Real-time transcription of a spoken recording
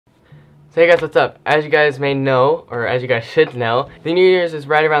So hey guys, what's up? As you guys may know, or as you guys should know, the New Year's is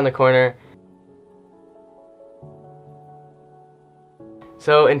right around the corner.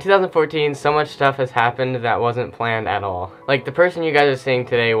 So in 2014, so much stuff has happened that wasn't planned at all. Like the person you guys are seeing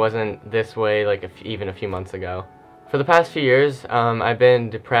today wasn't this way like even a few months ago. For the past few years, I've been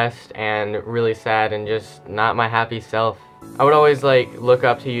depressed and really sad and just not my happy self. I would always like look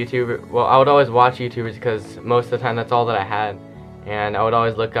up to YouTubers. Well, I would always watch YouTubers because most of the time that's all that I had. And I would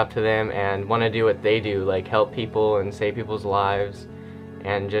always look up to them and want to do what they do, like help people and save people's lives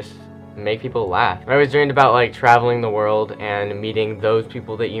and just make people laugh. I always dreamed about like traveling the world and meeting those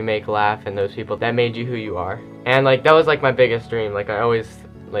people that you make laugh and those people that made you who you are. And like that was like my biggest dream. Like I always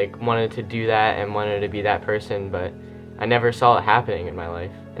like wanted to do that and wanted to be that person, but I never saw it happening in my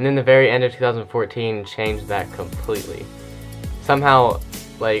life. And then the very end of 2014 changed that completely. Somehow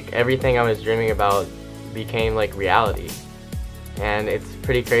like everything I was dreaming about became like reality. And it's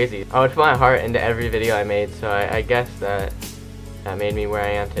pretty crazy. I would put my heart into every video I made, so I guess that made me where I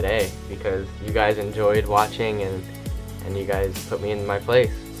am today, because you guys enjoyed watching and you guys put me in my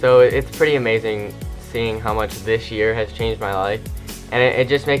place. So it's pretty amazing seeing how much this year has changed my life, and it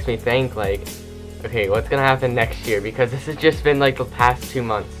just makes me think like, okay, what's gonna happen next year, because this has just been like the past 2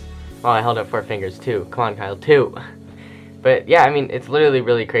 months. Well, I held up 4 fingers, 2. Come on, Kyle, 2. But yeah, I mean, it's literally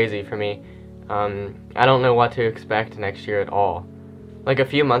really crazy for me. I don't know what to expect next year at all. Like a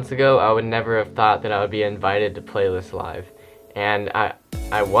few months ago, I would never have thought that I would be invited to Playlist Live, and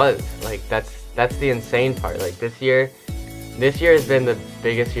I was. Like that's the insane part. Like this year has been the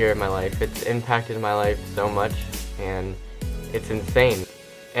biggest year of my life. It's impacted my life so much, and it's insane.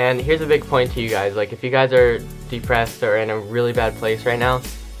 And here's a big point to you guys. Like if you guys are depressed or in a really bad place right now,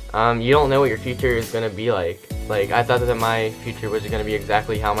 you don't know what your future is gonna be like. Like I thought that my future was gonna be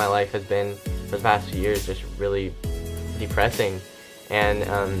exactly how my life has been for the past few years, just really depressing, and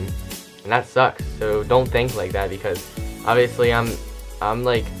that sucks. So don't think like that, because obviously I'm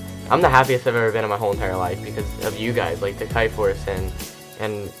the happiest I've ever been in my whole entire life because of you guys, like the Kite Force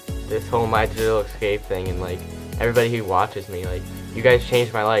and this whole My Digital Escape thing, and like everybody who watches me. Like you guys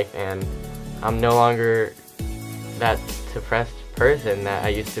changed my life, and I'm no longer that depressed person that I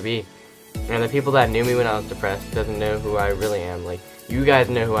used to be. And the people that knew me when I was depressed doesn't know who I really am. Like you guys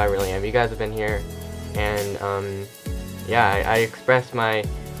know who I really am. You guys have been here, and yeah, I express my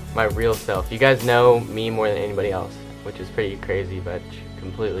real self. You guys know me more than anybody else, which is pretty crazy, but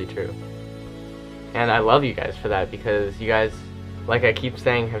completely true. And I love you guys for that, because you guys, like I keep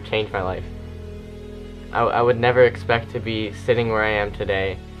saying, have changed my life. I would never expect to be sitting where I am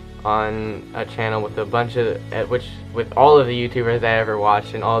today on a channel with a bunch of, with all of the YouTubers I ever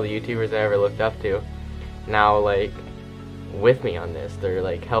watched and all the YouTubers I ever looked up to, now like with me on this. They're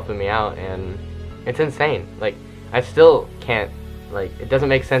like helping me out, and it's insane. Like I still can't, like it doesn't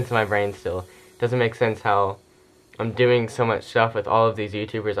make sense in my brain still. It doesn't make sense how I'm doing so much stuff with all of these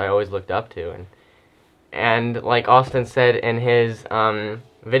YouTubers I always looked up to, and like Austin said in his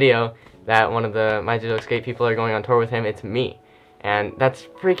video that one of the My Digital Escape people are going on tour with him. It's me. And that's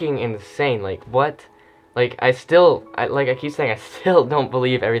freaking insane. Like what? Like I keep saying, I still don't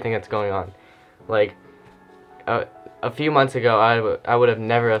believe everything that's going on. Like a few months ago, I would have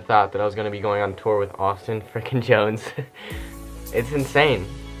never have thought that I was going to be going on tour with Austin freaking Jones. It's insane,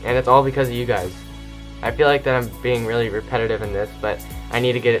 and it's all because of you guys. I feel like that I'm being really repetitive in this, but I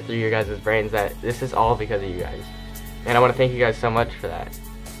need to get it through your guys' brains that this is all because of you guys. And I want to thank you guys so much for that.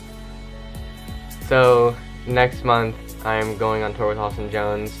 So next month, I'm going on tour with Austin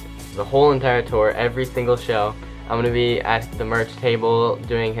Jones, the whole entire tour, every single show. I'm going to be at the merch table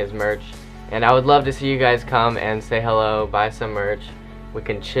doing his merch, and I would love to see you guys come and say hello, buy some merch. We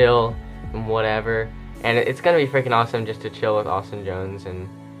can chill and whatever, and it's going to be freaking awesome just to chill with Austin Jones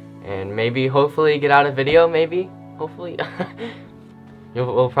and maybe hopefully get out a video, maybe, hopefully.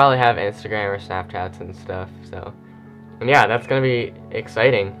 We'll probably have Instagram or Snapchats and stuff, so, and yeah, that's going to be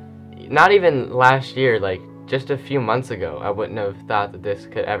exciting. Not even last year, like just a few months ago, I wouldn't have thought that this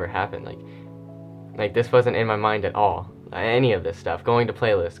could ever happen. Like this wasn't in my mind at all. Any of this stuff, going to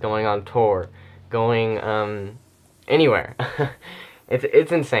Playlist, going on tour, going anywhere.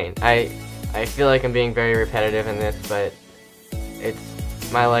 It's insane. I feel like I'm being very repetitive in this, but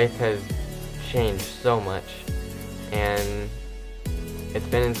my life has changed so much, and it's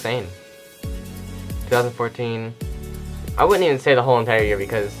been insane. 2014, I wouldn't even say the whole entire year,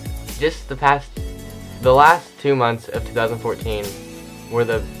 because just the last 2 months of 2014 were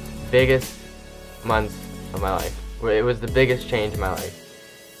the biggest months of my life. It was the biggest change in my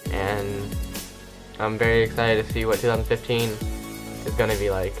life, and I'm very excited to see what 2015 is going to be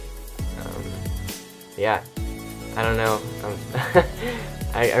like. Yeah, I don't know.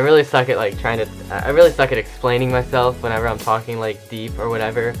 I really suck at like I really suck at explaining myself whenever I'm talking like deep or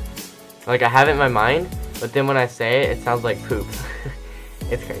whatever. Like I have it in my mind, but then when I say it, it sounds like poop.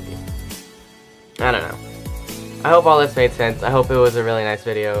 It's crazy. I don't know. I hope all this made sense. I hope it was a really nice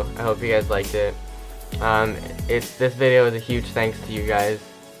video. I hope you guys liked it. This video is a huge thanks to you guys.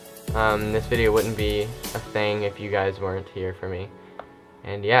 This video wouldn't be a thing if you guys weren't here for me.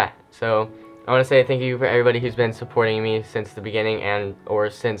 And yeah, so I want to say thank you for everybody who's been supporting me since the beginning or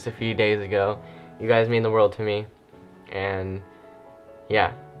since a few days ago. You guys mean the world to me. And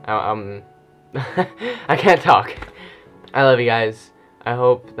yeah, I can't talk. I love you guys. I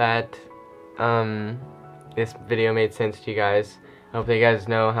hope that this video made sense to you guys. I hope that you guys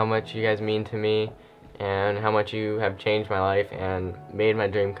know how much you guys mean to me and how much you have changed my life and made my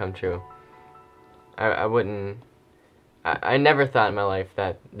dream come true. I never thought in my life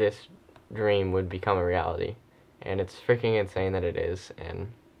that this dream would become a reality, and it's freaking insane that it is.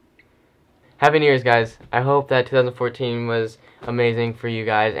 And Happy New Year's, guys. I hope that 2014 was amazing for you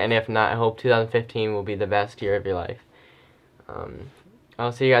guys, and if not, I hope 2015 will be the best year of your life.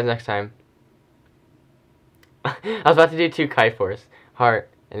 I'll see you guys next time. I was about to do 2 Kai Force, heart,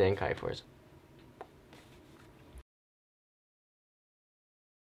 and then Kai Force.